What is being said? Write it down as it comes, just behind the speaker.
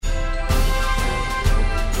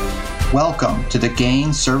Welcome to the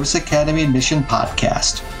Gain Service Academy Admission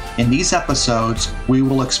Podcast. In these episodes, we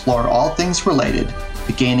will explore all things related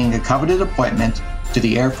to gaining a coveted appointment to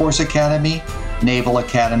the Air Force Academy, Naval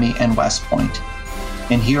Academy, and West Point.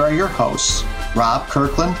 And here are your hosts, Rob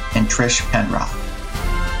Kirkland and Trish Penrod.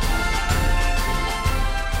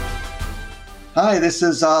 Hi, this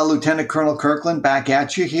is Lieutenant Colonel Kirkland back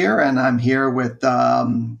at you here, and I'm here with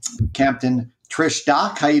Captain Trish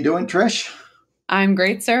Dock. How you doing, Trish? I'm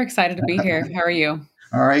great, sir. Excited to be here. How are you?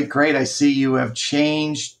 All right, great. I see you have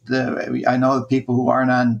changed I know the people who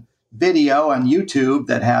aren't on video on YouTube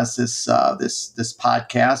that has this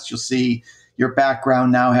podcast. You'll see your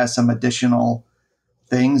background now has some additional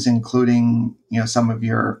things, including some of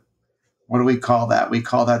your, what do we call that? We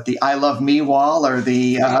call that the I Love Me wall, or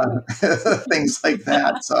the things like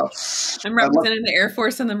that. So I'm representing the Air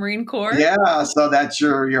Force and the Marine Corps. Yeah, so that's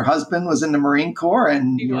your husband was in the Marine Corps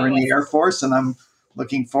and you were in the Air Force, and I'm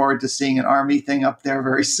looking forward to seeing an Army thing up there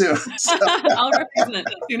very soon. So. I'll represent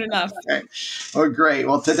it soon enough. Okay. Well, great.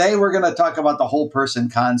 Well, today we're going to talk about the whole person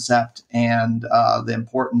concept and the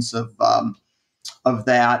importance of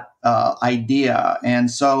that idea. And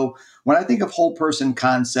so when I think of whole person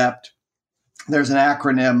concept, there's an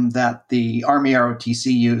acronym that the Army ROTC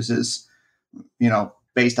uses,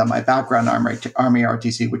 based on my background, Army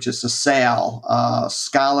ROTC, which is the SAL,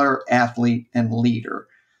 Scholar, Athlete, and Leader.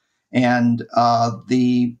 And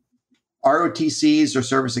the ROTCs, or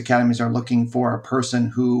service academies, are looking for a person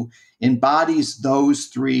who embodies those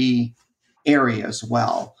three areas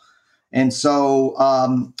well. And so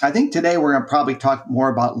I think today we're going to probably talk more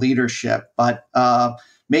about leadership, but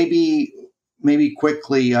maybe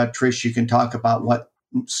quickly, Trish, you can talk about what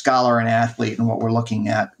Scholar and Athlete and what we're looking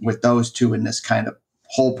at with those two in this kind of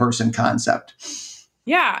whole person concept.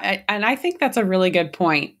 Yeah, and I think that's a really good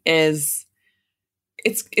point. It's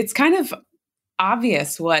kind of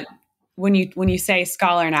obvious when you say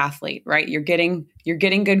Scholar and Athlete, right? You're getting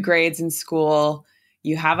good grades in school.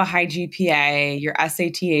 You have a high GPA. Your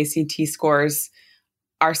SAT, ACT scores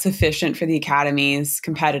are sufficient for the academies,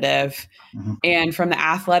 competitive. Mm-hmm. And from the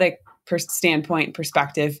athletic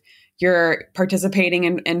perspective, you're participating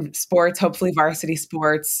in sports, hopefully varsity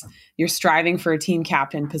sports. You're striving for a team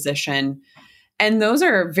captain position. And those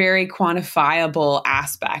are very quantifiable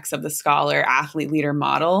aspects of the Scholar, Athlete, Leader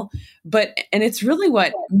model. And it's really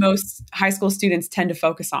what most high school students tend to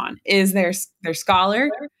focus on is their Scholar,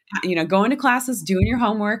 going to classes, doing your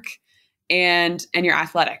homework, and your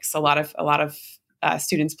athletics. A lot of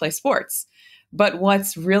students play sports. But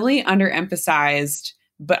what's really underemphasized,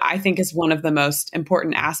 but I think is one of the most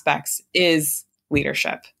important aspects, is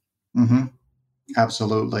leadership. Mm-hmm.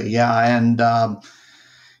 Absolutely. Yeah. And I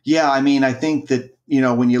think that,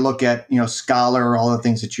 when you look at, Scholar, all the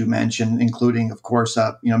things that you mentioned, including, of course,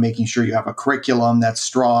 making sure you have a curriculum that's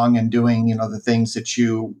strong and doing, the things that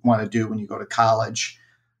you want to do when you go to college.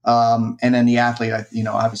 And then the Athlete,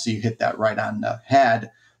 obviously you hit that right on the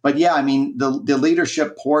head. But the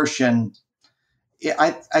leadership portion,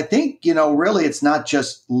 I think, really it's not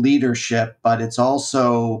just leadership, but it's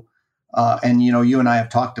also, and you and I have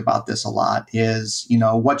talked about this a lot, is,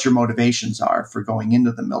 what your motivations are for going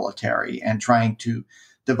into the military and trying to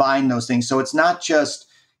divine those things. So it's not just,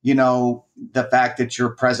 the fact that you're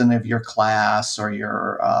president of your class or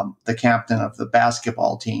you're the captain of the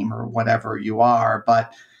basketball team or whatever you are,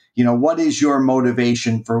 but, what is your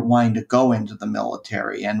motivation for wanting to go into the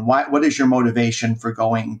military, and what is your motivation for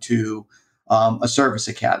going to a service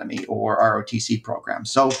academy or ROTC program.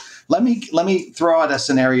 So let me throw out a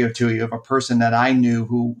scenario to you of a person that I knew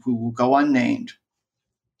who will go unnamed,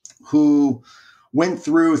 who went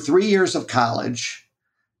through 3 years of college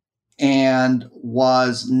and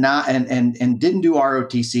was not and didn't do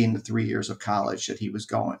ROTC in the 3 years of college that he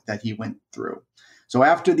went through. So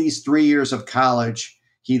after these 3 years of college,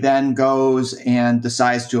 he then goes and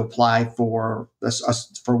decides to apply for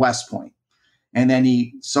West Point. And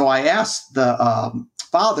then so I asked the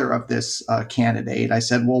father of this candidate, I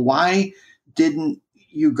said, well, why didn't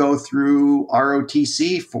you go through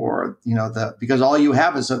ROTC because all you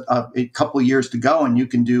have is a couple years to go, and you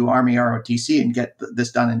can do Army ROTC and get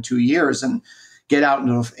this done in 2 years and get out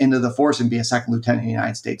into the force and be a second lieutenant in the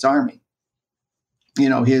United States Army.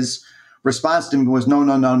 His response to me was,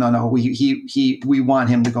 no. We want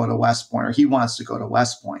him to go to West Point, or he wants to go to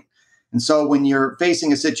West Point. And so when you're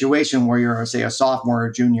facing a situation where you're, say, a sophomore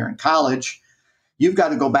or junior in college, you've got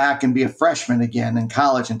to go back and be a freshman again in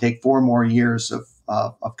college and take 4 more years of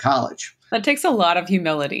college. That takes a lot of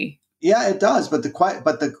humility. Yeah, it does. But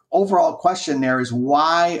the overall question there is,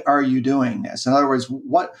 why are you doing this? In other words,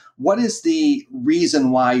 what is the reason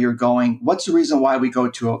why you're going? What's the reason why we go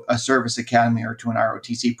to a service academy or to an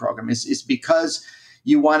ROTC program? Is because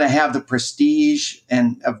you want to have the prestige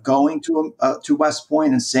and of going to West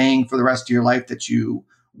Point and saying for the rest of your life that you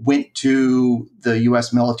went to the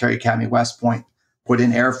U.S. Military Academy, West Point, put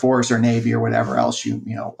in Air Force or Navy or whatever else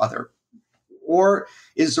other, or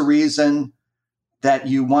is the reason that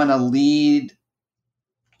you want to lead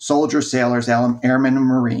soldiers, sailors, airmen, and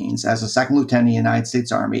Marines as a second lieutenant in the United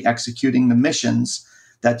States Army, executing the missions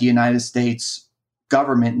that the United States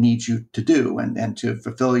government needs you to do and to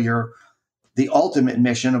fulfill the ultimate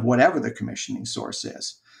mission of whatever the commissioning source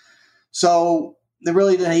is. So he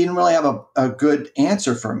didn't really have a good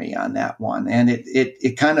answer for me on that one. And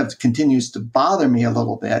it kind of continues to bother me a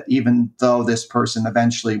little bit, even though this person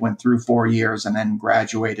eventually went through 4 years and then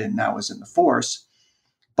graduated and now is in the force.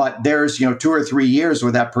 But there's, 2 or 3 years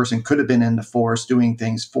where that person could have been in the force doing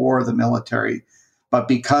things for the military. But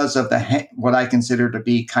because of what I consider to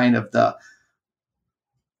be kind of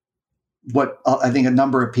what I think a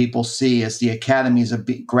number of people see as the academies of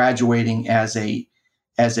graduating as a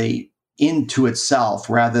into itself,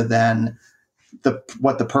 rather than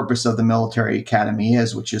what the purpose of the military academy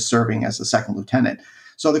is, which is serving as a second lieutenant.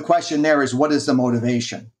 So the question there is, what is the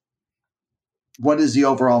motivation? What is the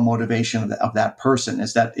overall motivation of that person?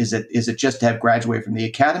 Is it just to have graduated from the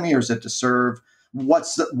academy, or is it to serve?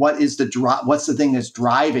 What's the thing that's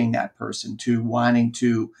driving that person to wanting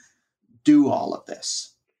to do all of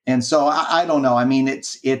this? And so I don't know. I mean,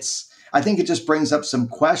 I think it just brings up some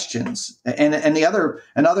questions. And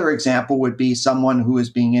another example would be someone who is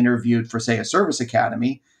being interviewed for, say, a service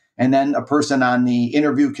academy, and then a person on the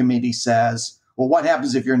interview committee says, "Well, what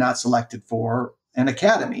happens if you're not selected for an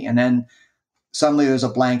academy?" And then suddenly there's a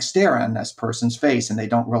blank stare on this person's face, and they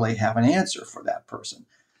don't really have an answer for that person.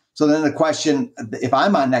 So then the question, if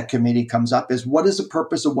I'm on that committee, comes up is, what is the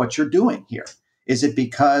purpose of what you're doing here? Is it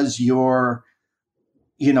because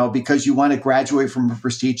because you want to graduate from a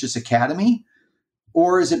prestigious academy?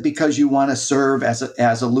 Or is it because you want to serve as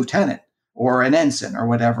a lieutenant or an ensign or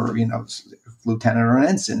whatever, lieutenant or an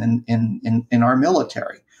ensign in our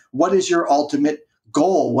military? What is your ultimate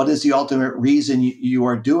goal? What is the ultimate reason you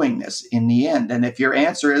are doing this in the end? And if your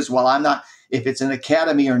answer is, well, I'm not, if it's an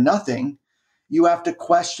academy or nothing, you have to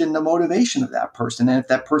question the motivation of that person. And if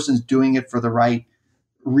that person's doing it for the right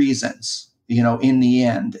reasons, in the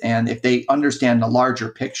end, and if they understand the larger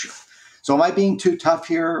picture. So am I being too tough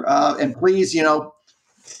here? And please,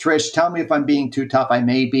 Trish, tell me if I'm being too tough. I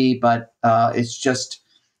may be, but it's just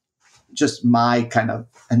my kind of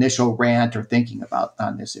initial rant or thinking about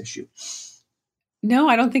on this issue. No,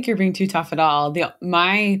 I don't think you're being too tough at all.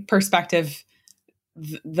 My perspective,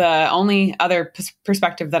 the only other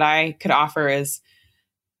perspective that I could offer is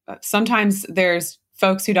sometimes there's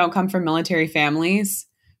folks who don't come from military families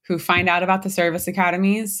who find out about the service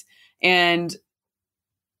academies, and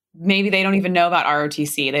maybe they don't even know about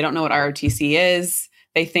ROTC. They don't know what ROTC is.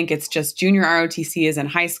 They think it's just junior ROTC is in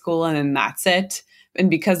high school and then that's it. And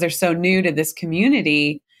because they're so new to this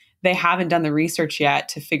community, they haven't done the research yet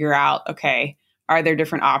to figure out, okay, are there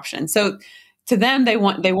different options? So to them, they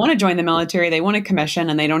want to join the military, they want a commission,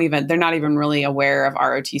 and they're not even really aware of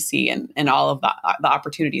ROTC and all of the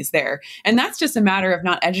opportunities there. And that's just a matter of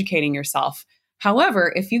not educating yourself.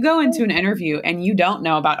 However, if you go into an interview and you don't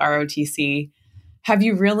know about ROTC, have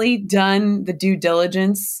you really done the due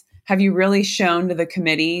diligence? Have you really shown to the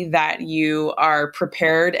committee that you are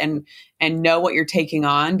prepared and know what you're taking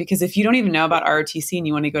on? Because if you don't even know about ROTC and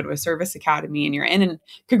you want to go to a service academy and you're in a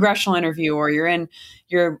congressional interview or you're in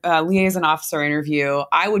your liaison officer interview,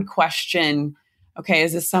 I would question, okay,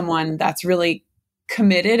 is this someone that's really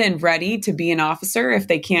committed and ready to be an officer if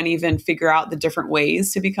they can't even figure out the different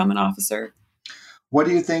ways to become an officer? What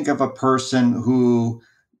do you think of a person who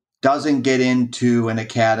doesn't get into an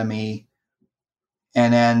academy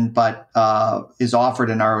but is offered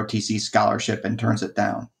an ROTC scholarship and turns it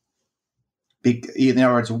down? In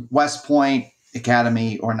other words, West Point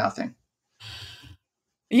Academy or nothing.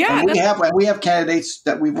 Yeah, and we have candidates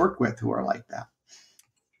that we've worked with who are like that.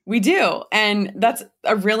 We do, and that's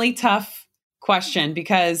a really tough question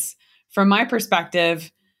because, from my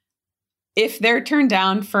perspective, if they're turned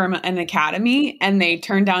down from an academy and they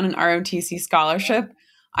turn down an ROTC scholarship,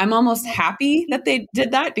 I'm almost happy that they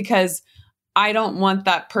did that because I don't want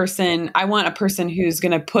that person. I want a person who's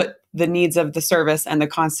going to put the needs of the service and the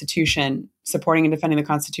Constitution, supporting and defending the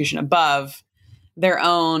Constitution, above their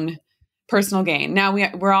own personal gain. Now we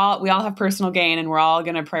all have personal gain, and we're all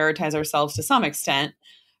going to prioritize ourselves to some extent.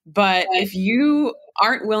 But if you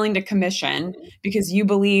aren't willing to commission because you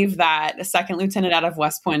believe that a second lieutenant out of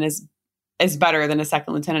West Point is better than a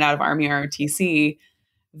second lieutenant out of Army ROTC,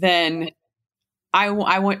 then I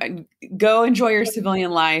want go enjoy your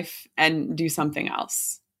civilian life and do something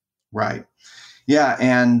else. Right. Yeah.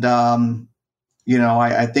 And,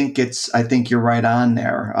 I think I think you're right on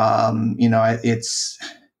there. I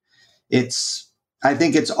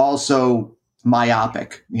think it's also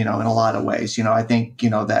myopic, in a lot of ways. I think,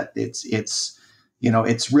 that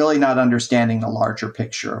it's really not understanding the larger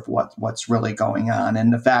picture of what's really going on.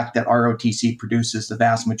 And the fact that ROTC produces the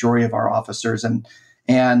vast majority of our officers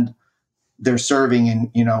and they're serving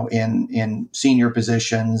in senior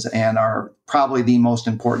positions and are probably the most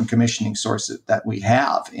important commissioning source that we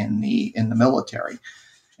have in the military.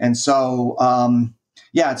 And so,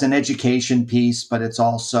 it's an education piece, but it's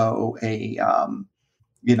also a,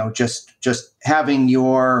 just having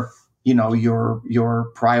your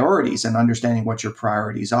priorities and understanding what your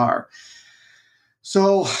priorities are.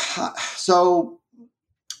 So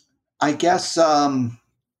I guess,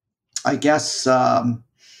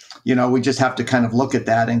 we just have to kind of look at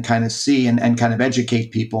that and kind of see and kind of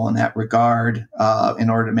educate people in that regard in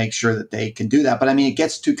order to make sure that they can do that. But I mean, it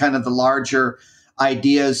gets to kind of the larger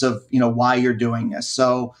ideas of, why you're doing this.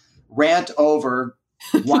 So rant over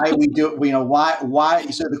why we do, why.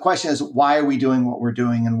 So the question is, why are we doing what we're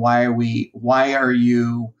doing, and why are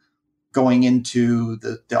you going into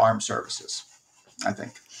the armed services? I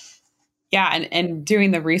think. Yeah. And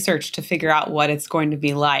doing the research to figure out what it's going to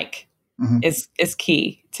be like is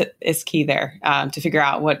key there to figure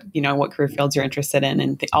out what career fields you're interested in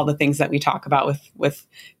and all the things that we talk about with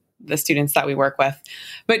the students that we work with.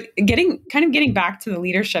 But getting back to the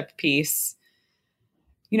leadership piece,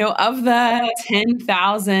 of the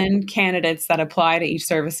 10,000 candidates that apply to each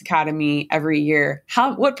service academy every year,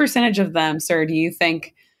 what percentage of them, sir, do you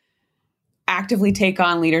think actively take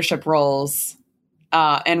on leadership roles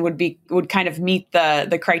and would kind of meet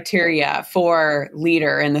the criteria for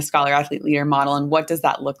leader in the scholar athlete leader model? And what does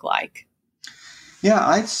that look like? Yeah,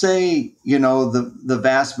 I'd say, the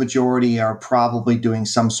vast majority are probably doing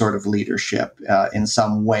some sort of leadership in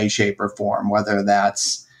some way, shape, or form, whether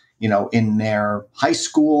that's, in their high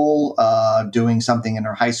school, doing something in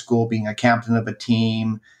their high school, being a captain of a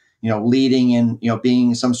team, leading in,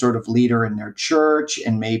 being some sort of leader in their church,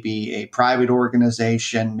 and maybe a private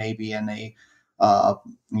organization, maybe in a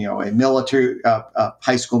military,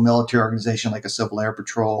 high school military organization like a Civil Air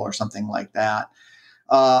Patrol or something like that.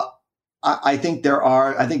 I think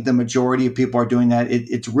the majority of people are doing that.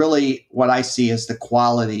 It's really what I see as the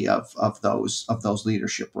quality of those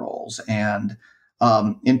leadership roles. And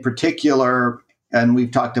in particular, and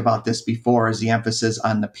we've talked about this before, is the emphasis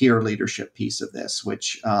on the peer leadership piece of this,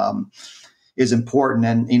 which is important.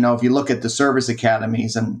 And, if you look at the service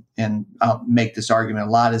academies, and I'll make this argument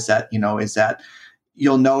a lot, is that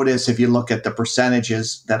you'll notice if you look at the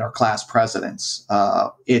percentages that are class presidents,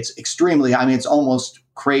 it's extremely, it's almost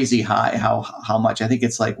crazy high how much. I think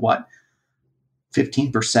it's like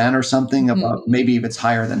 15% or something, about maybe if it's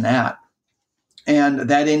higher than that. And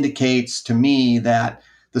that indicates to me that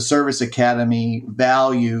the service academy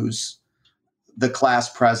values the class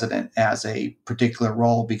president as a particular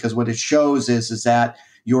role, because what it shows is that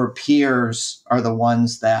your peers are the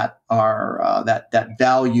ones that are that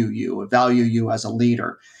value you as a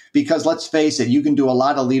leader. Because let's face it, you can do a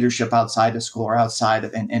lot of leadership outside of school or outside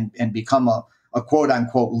of and become a quote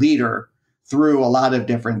unquote leader through a lot of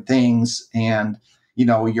different things. And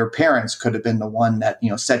your parents could have been the one that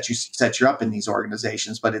set you up in these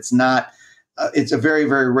organizations, but it's not. It's a very,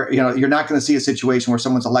 very rare. You're not going to see a situation where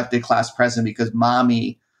someone's elected class president because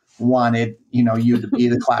mommy wanted you to be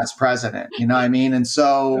the class president. You know what I mean? And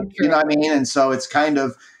so and so it's kind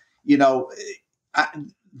of the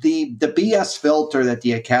BS filter that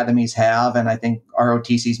the academies have, and I think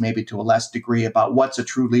ROTCs maybe to a less degree, about what's a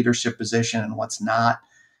true leadership position and what's not,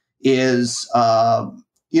 is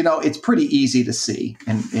it's pretty easy to see.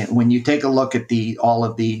 And when you take a look at all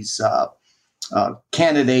of these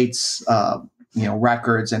candidates,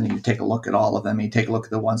 records, and you take a look at all of them, and you take a look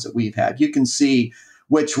at the ones that we've had, you can see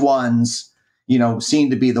which ones, seem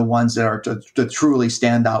to be the ones that are the truly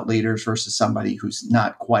standout leaders versus somebody who's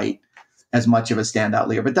not quite as much of a standout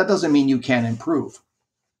leader. But that doesn't mean you can't improve.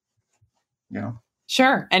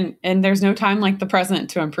 Sure. And there's no time like the present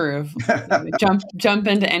to improve. Jump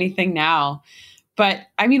into anything now. But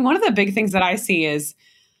one of the big things that I see is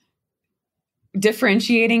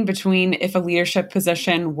differentiating between if a leadership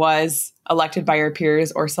position was elected by your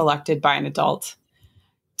peers or selected by an adult.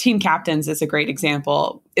 Team captains is a great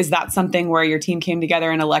example. Is that something where your team came together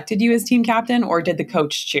and elected you as team captain, or did the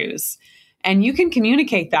coach choose? And you can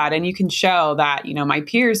communicate that, and you can show that, my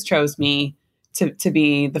peers chose me to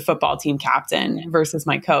be the football team captain versus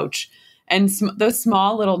my coach. And those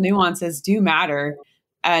small little nuances do matter.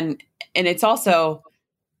 And it's also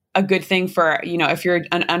a good thing for, if you're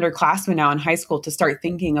an underclassman now in high school, to start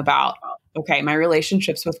thinking about, okay, my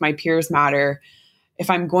relationships with my peers matter. If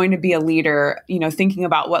I'm going to be a leader, thinking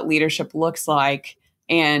about what leadership looks like,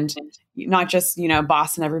 and not just,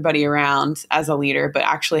 bossing everybody around as a leader, but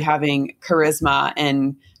actually having charisma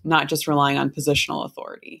and not just relying on positional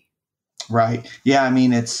authority. Right. Yeah. I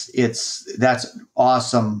mean, that's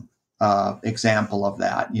awesome example of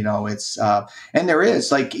that. And there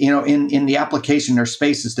is, like, in the application, there's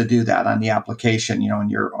spaces to do that on the application, in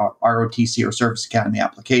your ROTC or Service Academy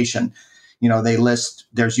application. They list,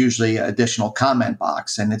 there's usually an additional comment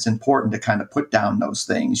box, and it's important to kind of put down those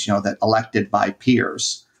things, that elected by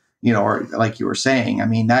peers, or like you were saying. I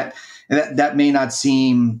mean, that may not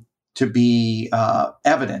seem to be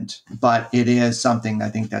evident, but it is something I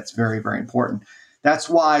think that's very, very important. That's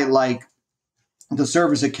why, like, the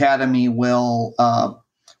Service Academy will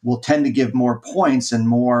tend to give more points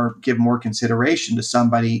and give more consideration to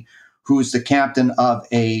somebody who's the captain of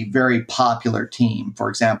a very popular team. For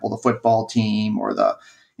example, the football team, or the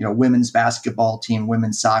women's basketball team,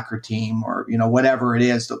 women's soccer team, or whatever it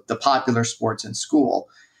is, the popular sports in school.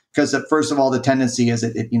 Because first of all, the tendency is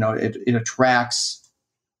it attracts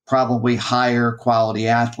probably higher quality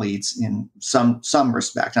athletes in some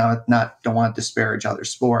respect. Now, don't want to disparage other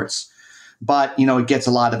sports, but it gets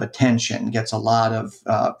a lot of attention, gets a lot of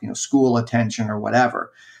school attention or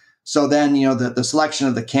whatever. So then the selection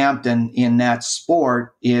of the captain in that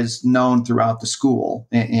sport is known throughout the school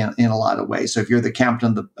in a lot of ways. So if you're the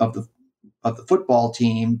captain of the football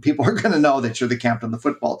team, people are going to know that you're the captain of the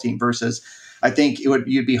football team. Versus, I think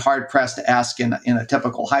you'd be hard pressed to ask in a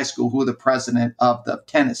typical high school who the president of the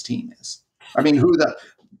tennis team is. I mean, who the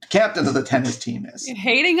captain of the tennis team is. You're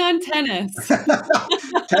hating on tennis.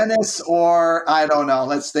 Tennis, or I don't know.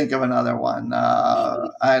 Let's think of another one.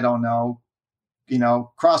 I don't know.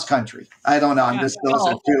 Cross country. I don't know. Those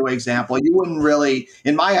are two examples. You wouldn't really,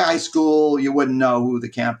 in my high school, you wouldn't know who the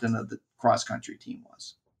captain of the cross country team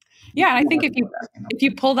was. Yeah, and I think if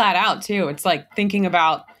you pull that out too, it's like thinking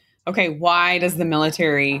about, okay, why does the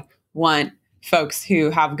military want folks who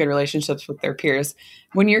have good relationships with their peers?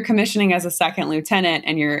 When you're commissioning as a second lieutenant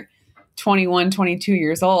and you're 21, 22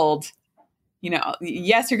 years old,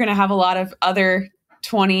 yes, you're going to have a lot of other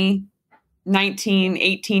 20, 19,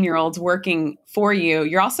 18-year-olds working for you.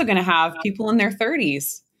 You're also going to have people in their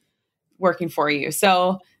 30s working for you.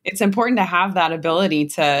 So it's important to have that ability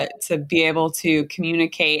to be able to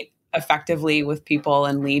communicate effectively with people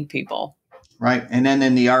and lead people. Right. And then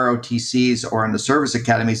in the ROTCs or in the service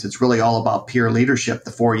academies, it's really all about peer leadership.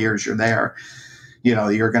 The 4 years you're there,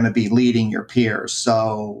 you're going to be leading your peers.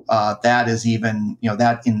 So that is even,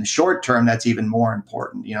 that in the short term, that's even more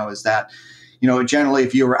important, is that, generally,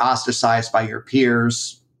 if you were ostracized by your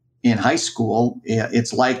peers in high school,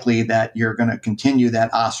 it's likely that you're going to continue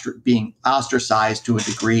that being ostracized to a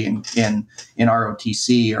degree in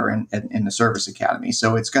ROTC or in the service academy.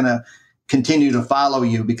 So it's going to continue to follow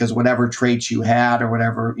you, because whatever traits you had or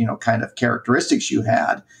whatever, kind of characteristics you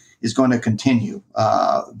had is going to continue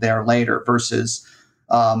there later versus,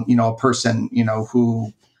 a person,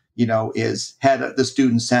 who, is head of the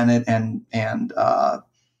student senate and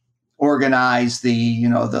organize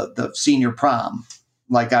the senior prom.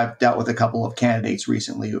 Like, I've dealt with a couple of candidates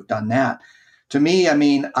recently who've done that. To me, I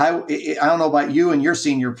mean, I don't know about you and your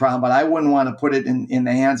senior prom, but I wouldn't want to put it in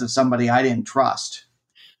the hands of somebody I didn't trust.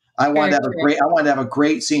 I want to have a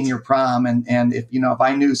great senior prom, and if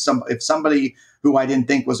I knew if somebody who I didn't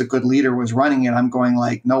think was a good leader was running it, I'm going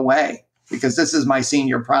like, no way, because this is my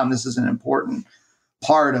senior prom. This is an important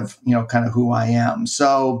part of kind of who I am.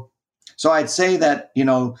 So I'd say that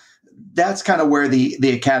that's kind of where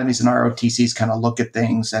the academies and ROTCs kind of look at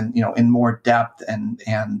things, and in more depth and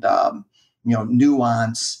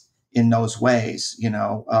nuance in those ways.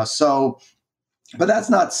 But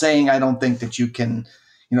that's not saying I don't think that you can.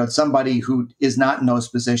 Somebody who is not in those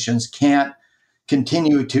positions can't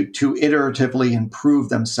continue to iteratively improve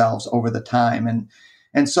themselves over the time.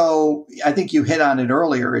 And so I think you hit on it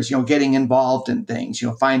earlier, is, getting involved in things,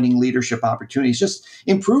 finding leadership opportunities, just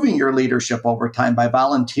improving your leadership over time by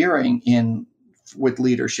volunteering with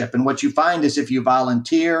leadership. And what you find is, if you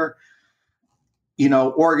volunteer,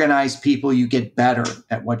 organize people, you get better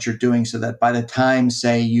at what you're doing, so that by the time,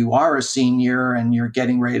 say, you are a senior and you're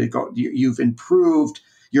getting ready to go, you've improved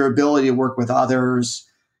your ability to work with others,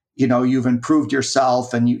 you've improved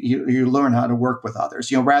yourself, and you learn how to work with others,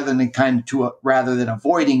 rather than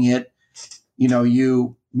avoiding it,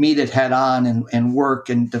 you meet it head on and work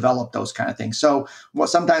and develop those kind of things. So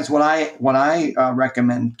sometimes what I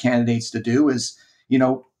recommend candidates to do is,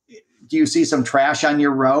 do you see some trash on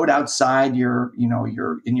your road outside your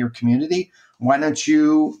in your community? Why don't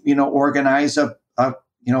you, organize a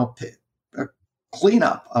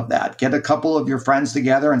cleanup of that? Get a couple of your friends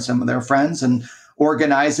together and some of their friends and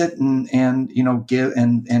organize it and give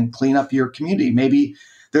and clean up your community. Maybe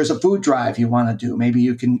there's a food drive you want to do. Maybe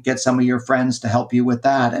you can get some of your friends to help you with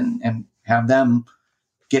that and have them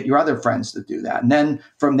get your other friends to do that. And then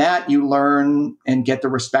from that, you learn and get the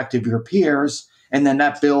respect of your peers. And then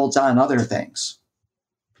that builds on other things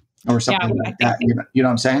or something like that. You know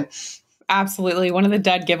what I'm saying? Absolutely. One of the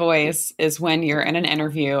dead giveaways is when you're in an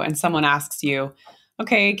interview and someone asks you,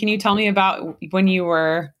 okay, can you tell me about when you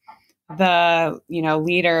were the,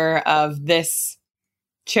 leader of this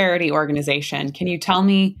charity organization? Can you tell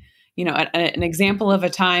me, an example of a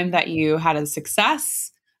time that you had a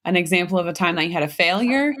success, an example of a time that you had a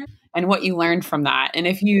failure, and what you learned from that? And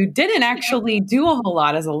if you didn't actually do a whole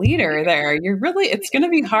lot as a leader there, it's going to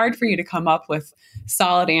be hard for you to come up with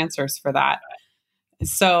solid answers for that.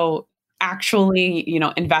 So actually,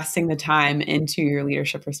 investing the time into your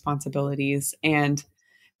leadership responsibilities and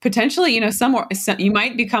potentially, you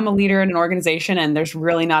might become a leader in an organization and there's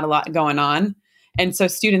really not a lot going on. And so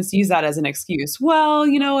students use that as an excuse. Well,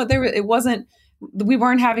 we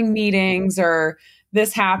weren't having meetings or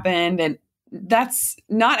this happened. And that's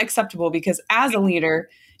not acceptable because as a leader,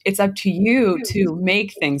 it's up to you to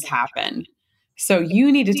make things happen. So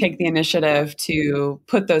you need to take the initiative to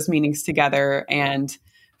put those meetings together and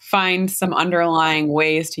find some underlying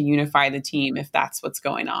ways to unify the team if that's what's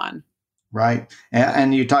going on. Right.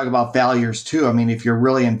 And you talk about failures too. I mean, if you're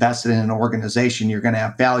really invested in an organization, you're going to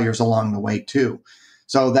have failures along the way too.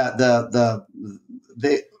 So that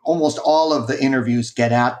the almost all of the interviews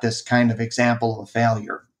get at this kind of example of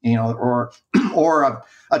failure, or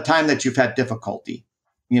a time that you've had difficulty,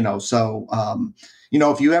 So,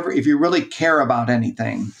 if you really care about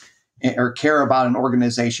anything or care about an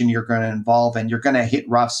organization you're going to involve in, you're going to hit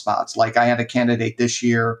rough spots. Like I had a candidate this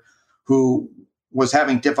year who was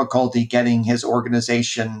having difficulty getting his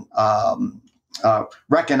organization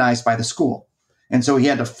recognized by the school. And so he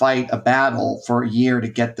had to fight a battle for a year to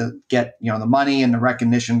get the money and the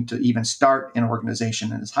recognition to even start an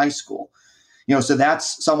organization in his high school. So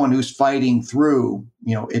that's someone who's fighting through,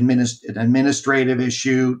 an administrative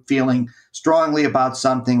issue, feeling strongly about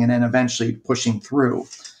something, and then eventually pushing through.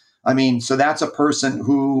 I mean, so that's a person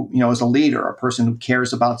who, is a leader, a person who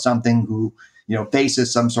cares about something, who,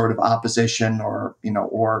 faces some sort of opposition or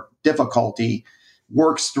difficulty,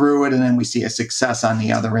 works through it, and then we see a success on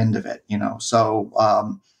the other end of it, So,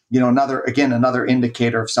 another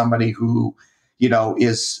indicator of somebody who,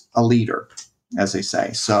 is a leader, as they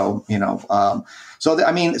say. So, so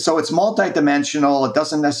it's multidimensional. It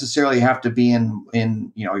doesn't necessarily have to be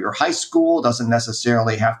in your high school. It doesn't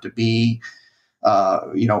necessarily have to be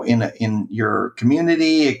in your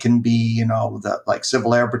community. It can be, like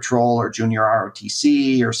Civil Air Patrol or Junior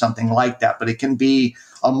ROTC or something like that, but it can be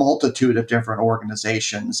a multitude of different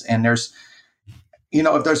organizations. And there's,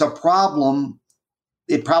 if there's a problem,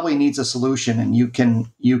 it probably needs a solution, and you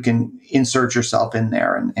can insert yourself in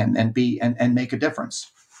there and make a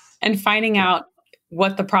difference. And finding out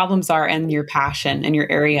what the problems are and your passion and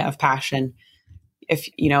your area of passion.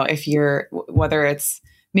 If you're, whether it's,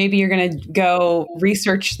 maybe you're going to go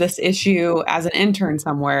research this issue as an intern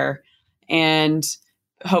somewhere and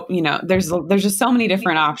hope, there's just so many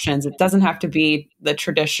different options. It doesn't have to be the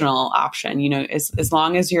traditional option, as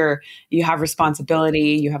long as you have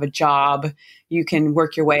responsibility, you have a job, you can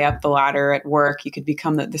work your way up the ladder at work. You could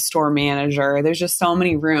become the store manager. There's just so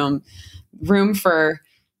many room for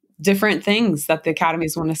different things that the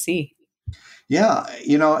academies want to see. Yeah.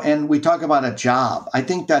 And we talk about a job. I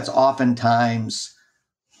think that's oftentimes,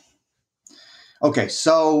 okay,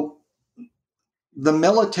 so the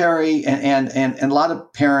military and a lot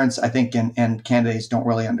of parents, I think, and candidates don't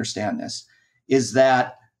really understand this, is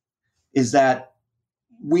that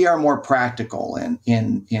we are more practical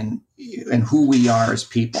in who we are as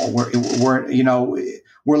people.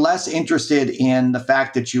 We're less interested in the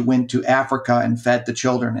fact that you went to Africa and fed the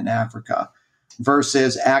children in Africa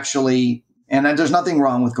versus actually, and there's nothing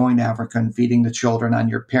wrong with going to Africa and feeding the children on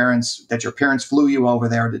your parents flew you over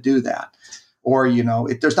there to do that. Or,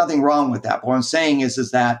 there's nothing wrong with that. But what I'm saying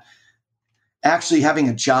is that actually having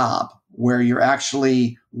a job where you're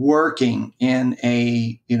actually working in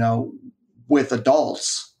with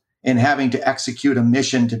adults and having to execute a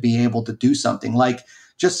mission to be able to do something, like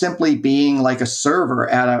just simply being like a server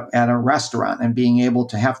at a restaurant and being able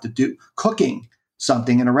to have to do cooking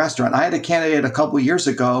something in a restaurant. I had a candidate a couple of years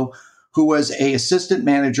ago who was a assistant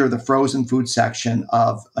manager of the frozen food section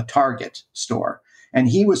of a Target store. And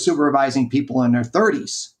he was supervising people in their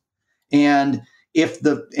 30s. And he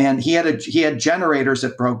had generators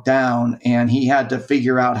that broke down, and he had to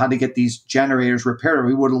figure out how to get these generators repaired.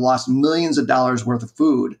 We would have lost millions of dollars worth of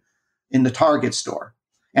food in the Target store.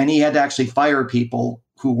 And he had to actually fire people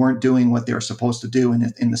who weren't doing what they were supposed to do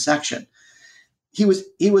in the section. He was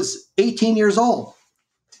 18 years old.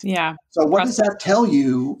 Yeah. So what does that tell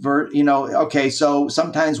you? Okay, so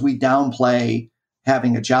sometimes we downplay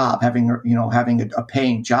having a job, having a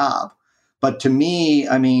paying job. But to me,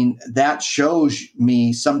 I mean, that shows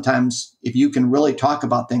me sometimes if you can really talk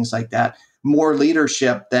about things like that, more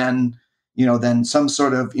leadership than some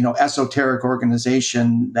sort of, esoteric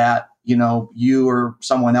organization that, you or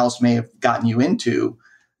someone else may have gotten you into,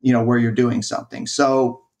 where you're doing something.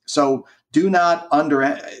 So do not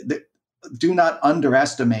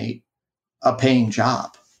underestimate a paying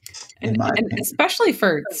job, in my opinion. Especially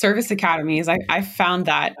for service academies, I found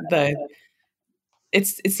that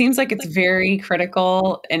it seems like it's very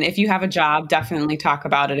critical. And if you have a job, definitely talk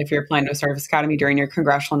about it if you're applying to a service academy during your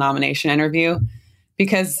congressional nomination interview,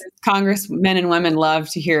 because congressmen and women love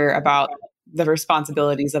to hear about the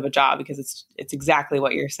responsibilities of a job, because it's exactly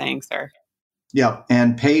what you're saying, sir. Yeah,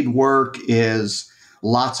 and paid work is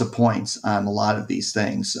lots of points on a lot of these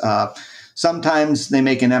things. Sometimes they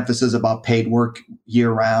make an emphasis about paid work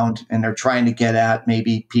year round, and they're trying to get at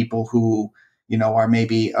maybe people who, are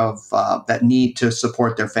maybe that need to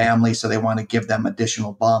support their family. So they want to give them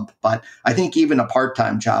additional bump. But I think even a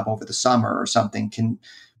part-time job over the summer or something can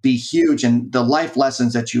be huge. And the life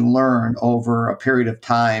lessons that you learn over a period of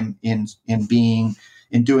time in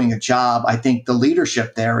doing a job, I think the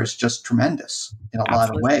leadership there is just tremendous in a lot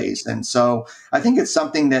of ways. And so I think it's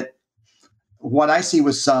something that what I see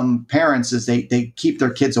with some parents is they keep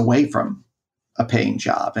their kids away from a paying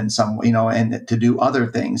job and and to do other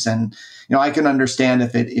things. And, I can understand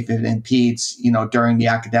if it impedes, during the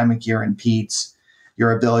academic year, impedes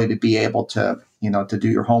your ability to be able to, to do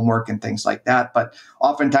your homework and things like that. But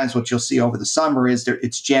oftentimes what you'll see over the summer is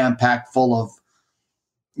it's jam-packed full of,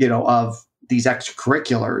 of these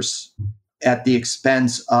extracurriculars at the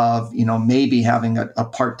expense of, maybe having a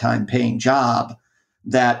part-time paying job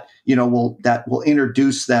that, will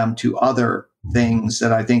introduce them to other things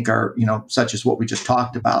that I think are, such as what we just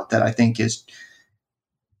talked about, that I think is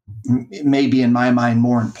maybe in my mind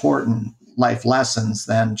more important life lessons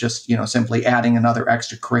than just, simply adding another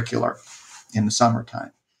extracurricular in the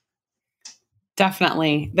summertime.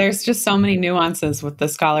 Definitely. There's just so many nuances with the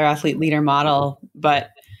scholar athlete leader model, but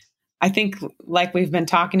I think like we've been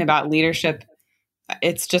talking about leadership,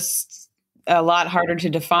 it's just a lot harder to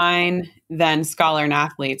define than scholar and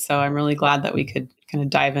athlete. So I'm really glad that we could kind of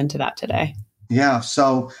dive into that today. Yeah.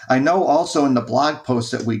 So I know also in the blog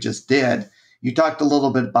post that we just did, you talked a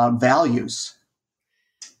little bit about values.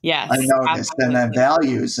 Yes. I noticed and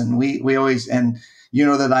values. And we always, and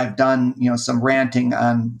that I've done, some ranting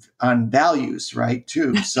on values, right,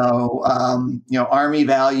 too. So, Army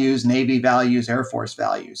values, Navy values, Air Force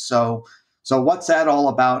values. So what's that all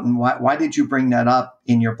about, and why did you bring that up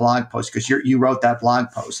in your blog post? Because you wrote that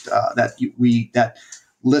blog post that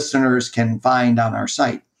listeners can find on our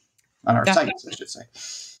site, sites, I should say.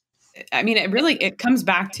 I mean, it comes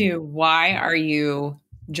back to, why are you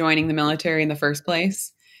joining the military in the first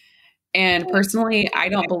place? And personally, I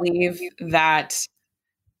don't believe that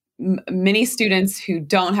many students who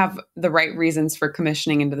don't have the right reasons for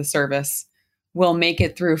commissioning into the service will make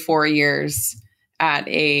it through 4 years at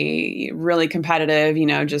a really competitive,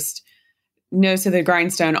 just nose to the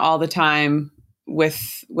grindstone all the time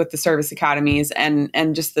with the service academies and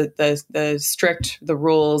just the strict the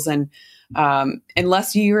rules. And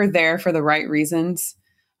unless you are there for the right reasons,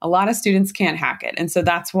 a lot of students can't hack it. And so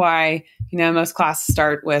that's why, most classes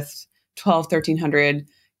start with 1,300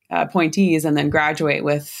 appointees and then graduate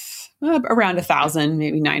with around 1,000,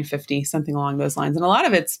 maybe 950, something along those lines. And a lot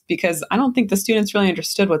of it's because I don't think the students really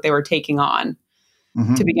understood what they were taking on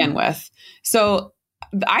to begin with. So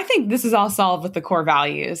I think this is all solved with the core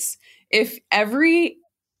values. If every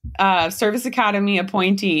service academy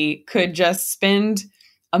appointee could just spend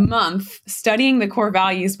a month studying the core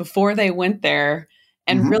values before they went there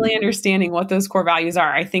and really understanding what those core values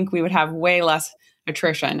are, I think we would have way less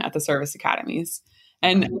attrition at the service academies.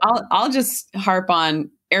 And I'll just harp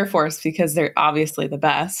on Air Force because they're obviously the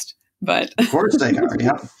best, but of course they are.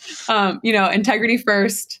 Yeah. Integrity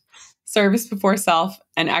first, service before self,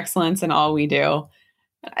 and excellence in all we do.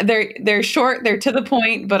 They're short, they're to the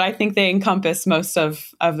point, but I think they encompass most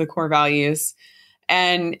of the core values.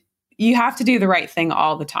 And you have to do the right thing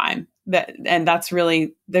all the time. And that's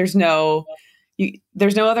really, there's no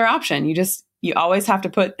other option. You always have to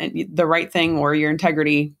put the right thing or your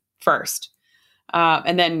integrity first.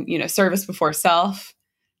 And then, service before self.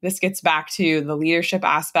 This gets back to the leadership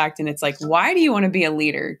aspect. And it's like, why do you want to be a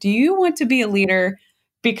leader? Do you want to be a leader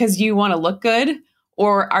because you want to look good?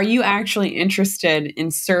 Or are you actually interested in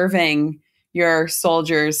serving your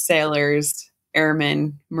soldiers, sailors,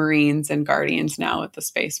 airmen, Marines, and Guardians now with the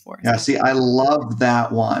Space Force? Yeah, see, I love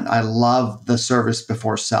that one. I love the service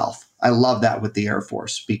before self. I love that with the Air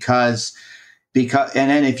Force because and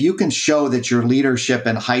then if you can show that your leadership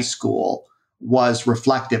in high school was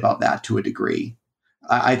reflective of that to a degree,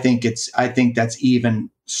 I think that's even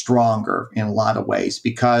stronger in a lot of ways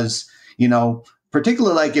because,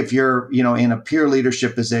 particularly like if you're, in a peer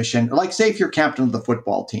leadership position, like say if you're captain of the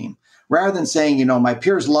football team, rather than saying, my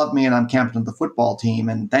peers love me and I'm captain of the football team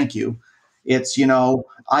and thank you. It's,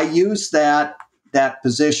 I use that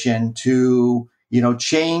position to,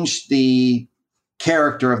 change the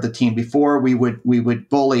character of the team. Before we would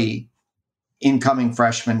bully incoming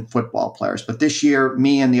freshman football players. But this year,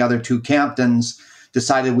 me and the other two captains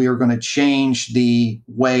decided we were going to change the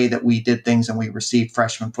way that we did things and we received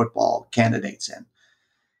freshman football candidates in.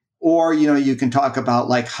 Or, you can talk about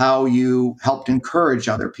like how you helped encourage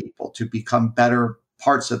other people to become better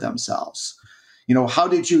parts of themselves. How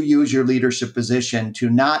did you use your leadership position to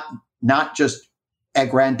not just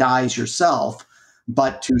aggrandize yourself,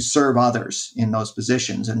 but to serve others in those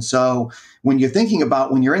positions? And so when you're thinking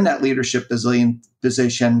about when you're in that leadership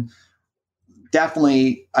position,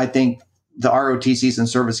 definitely, I think the ROTCs and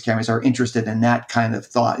service academies are interested in that kind of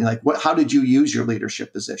thought. Like, how did you use your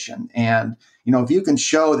leadership position? And, if you can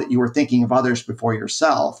show that you were thinking of others before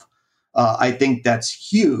yourself, I think that's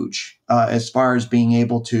huge as far as being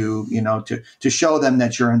able to, to show them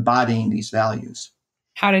that you're embodying these values.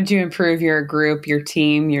 How did you improve your group, your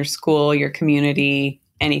team, your school, your community,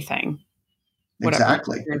 anything?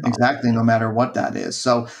 Exactly. No matter what that is.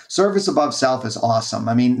 So service above self is awesome.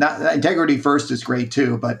 I mean, integrity first is great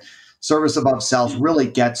too, but service above self really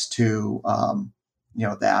gets to,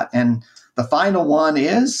 that. And the final one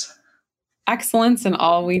is excellence in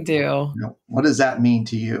all we do. What does that mean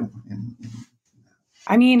to you?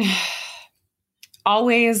 I mean,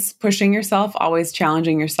 always pushing yourself, always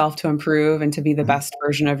challenging yourself to improve and to be the best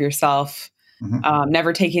version of yourself.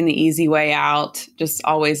 Never taking the easy way out, just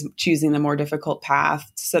always choosing the more difficult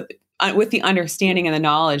path. So with the understanding and the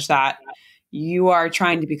knowledge that you are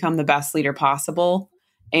trying to become the best leader possible.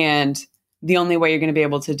 And the only way you're going to be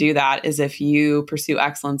able to do that is if you pursue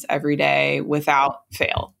excellence every day without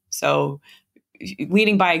fail. So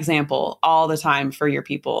leading by example all the time for your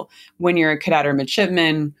people. When you're a cadet or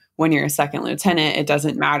midshipman, when you're a second lieutenant, it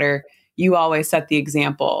doesn't matter. You always set the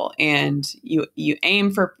example and you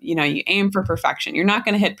aim for perfection. You're not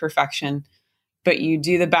going to hit perfection, but you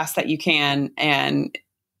do the best that you can. And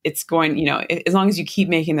it's going, as long as you keep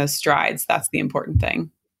making those strides, that's the important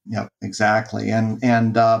thing. Yep, exactly. And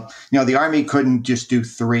the Army couldn't just do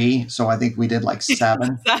 3. So I think we did like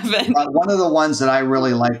 7. 7. But one of the ones that I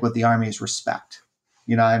really like with the Army is respect.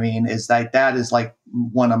 Is that is like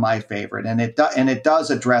one of my favorite. And it does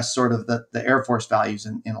address sort of the Air Force values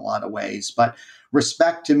in a lot of ways. But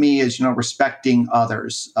respect to me is, respecting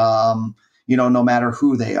others, no matter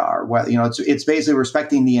who they are. Well, it's basically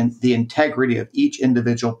respecting the integrity of each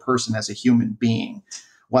individual person as a human being,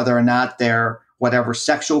 whether or not they're whatever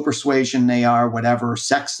sexual persuasion they are, whatever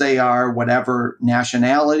sex they are, whatever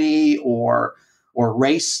nationality or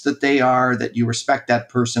race that they are, that you respect that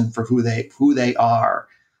person for who they are,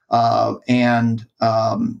 and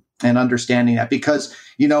understanding that, because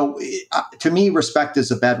to me, respect is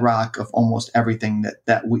a bedrock of almost everything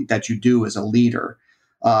that you do as a leader.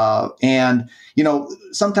 And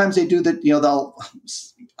sometimes they do that.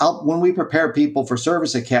 When we prepare people for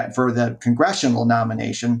service for the congressional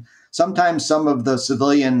nomination, sometimes some of the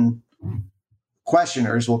civilian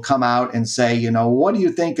questioners will come out and say, what do you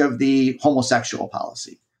think of the homosexual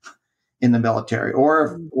policy in the military?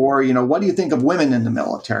 Or what do you think of women in the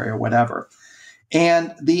military or whatever?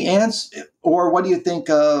 And the answer, or what do you think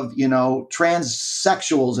of,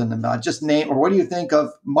 transsexuals in the military? Or what do you think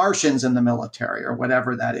of Martians in the military or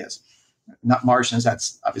whatever that is? Not Martians,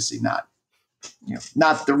 that's obviously not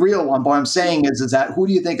the real one. But what I'm saying is that who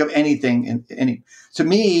do you think of anything? To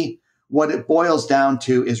me, what it boils down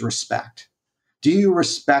to is respect. Do you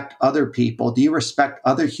respect other people? Do you respect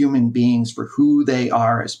other human beings for who they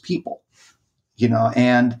are as people?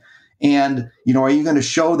 And are you going to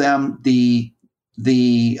show them the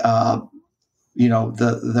I don't want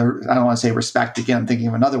to say respect again, I'm thinking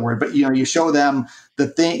of another word, but you show them the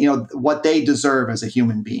thing, what they deserve as a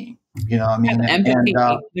human being. You know, I mean, the empathy,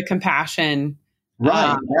 the compassion.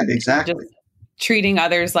 Right, exactly. Just treating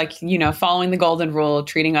others like, following the golden rule,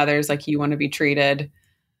 treating others like you want to be treated.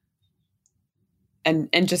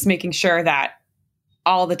 And just making sure that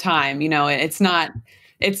all the time, if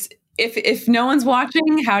no one's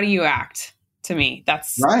watching, how do you act? To me,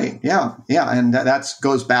 that's right. Yeah. And that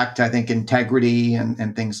goes back to, I think, integrity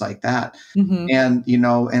and things like that. Mm-hmm.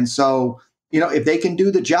 And so, if they can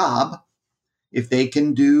do the job,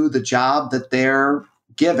 that they're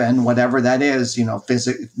given, whatever that is,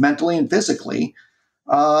 mentally and physically,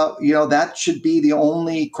 that should be the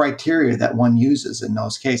only criteria that one uses in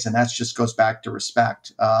those cases. And that just goes back to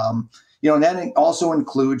respect. And then it also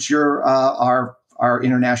includes our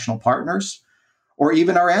international partners or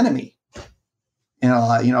even our enemy. Do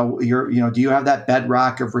you have that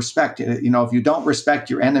bedrock of respect? If you don't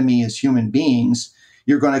respect your enemy as human beings,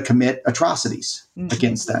 you're going to commit atrocities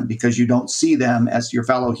against them because you don't see them as your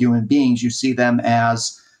fellow human beings. You see them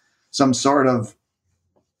as some sort of,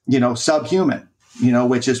 subhuman,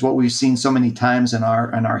 which is what we've seen so many times in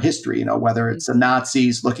our history, whether it's the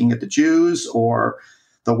Nazis looking at the Jews or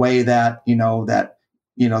the way that, that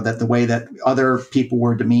the way that other people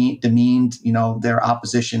were demeaned, their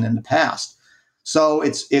opposition in the past. So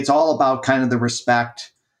it's all about kind of the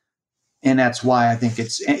respect. And that's why I think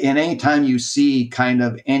and anytime you see kind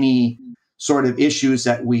of any sort of issues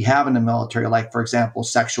that we have in the military, like, for example,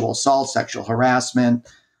 sexual assault, sexual harassment,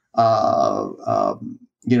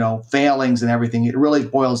 failings and everything, it really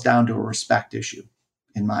boils down to a respect issue,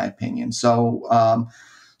 in my opinion. So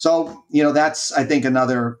that's, I think,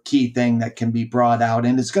 another key thing that can be brought out,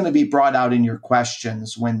 and it's going to be brought out in your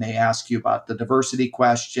questions when they ask you about the diversity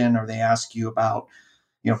question, or they ask you about,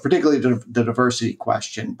 particularly the diversity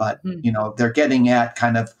question, but, they're getting at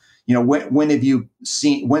kind of, when have you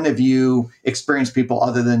experienced people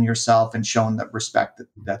other than yourself and shown that respect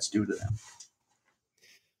that's due to them?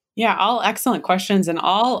 Yeah, all excellent questions, and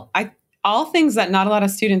all things that not a lot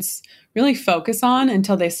of students really focus on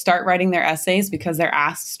until they start writing their essays, because they're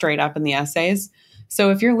asked straight up in the essays.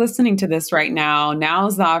 So if you're listening to this right now,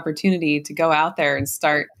 now's the opportunity to go out there and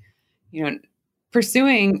start,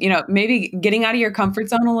 pursuing, maybe getting out of your comfort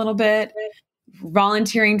zone a little bit,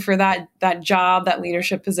 volunteering for that job, that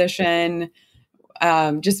leadership position,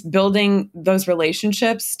 just building those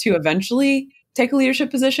relationships to eventually take a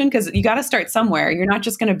leadership position, because you got to start somewhere. You're not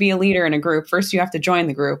just going to be a leader in a group. First, you have to join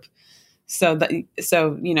the group. So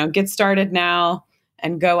get started now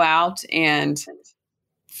and go out and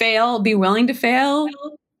fail, be willing to fail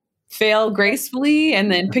gracefully, and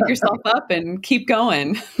then pick yourself up and keep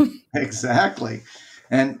going. Exactly.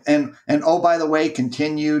 And oh, by the way,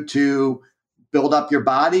 continue to build up your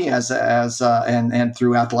body and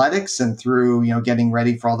through athletics and through, getting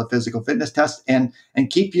ready for all the physical fitness tests, and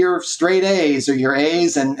keep your straight A's or your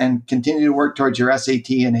A's and continue to work towards your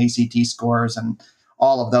SAT and ACT scores and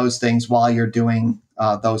all of those things while you're doing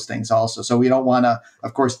those things also. So we don't want to,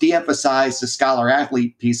 of course, de-emphasize the scholar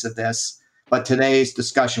athlete piece of this, but today's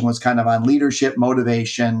discussion was kind of on leadership,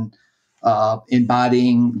 motivation,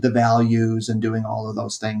 embodying the values and doing all of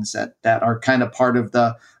those things that are kind of part of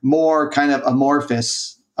the more kind of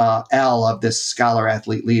amorphous L of this scholar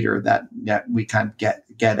athlete leader that we kind of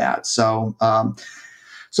get at. So I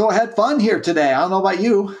had fun here today. I don't know about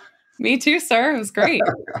you. Me too, sir. It was great.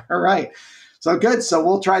 All right. So good. So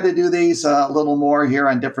we'll try to do these a little more here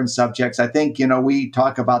on different subjects. I think, we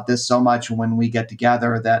talk about this so much when we get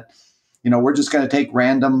together that, we're just going to take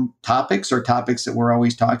random topics or topics that we're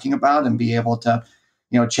always talking about and be able to,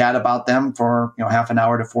 chat about them for, half an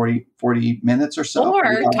hour to 40 minutes or so.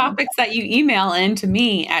 Or topics that you email in to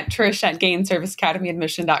me at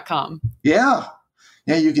trish@GainServiceAcademyAdmission.com. Yeah.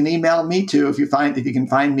 Yeah. You can email me too if you can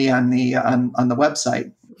find me on the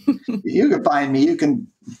website. You can find me. You can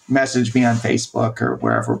message me on Facebook or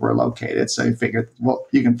wherever we're located. So you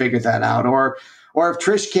can figure that out. Or if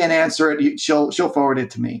Trish can't answer it, she'll forward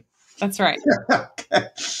it to me. That's right. Okay.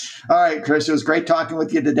 All right, Trish, it was great talking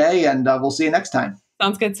with you today, and we'll see you next time.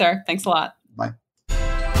 Sounds good, sir. Thanks a lot. Bye.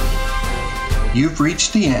 You've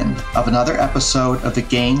reached the end of another episode of the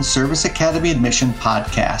Gain Service Academy Admission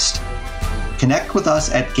podcast. Connect with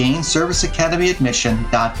us at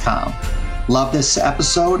GainServiceAcademyAdmission.com. Love this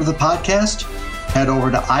episode of the podcast? Head over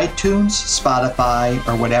to iTunes, Spotify,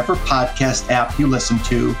 or whatever podcast app you listen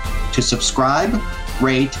to subscribe,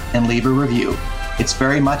 rate, and leave a review. It's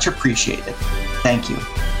very much appreciated. Thank you.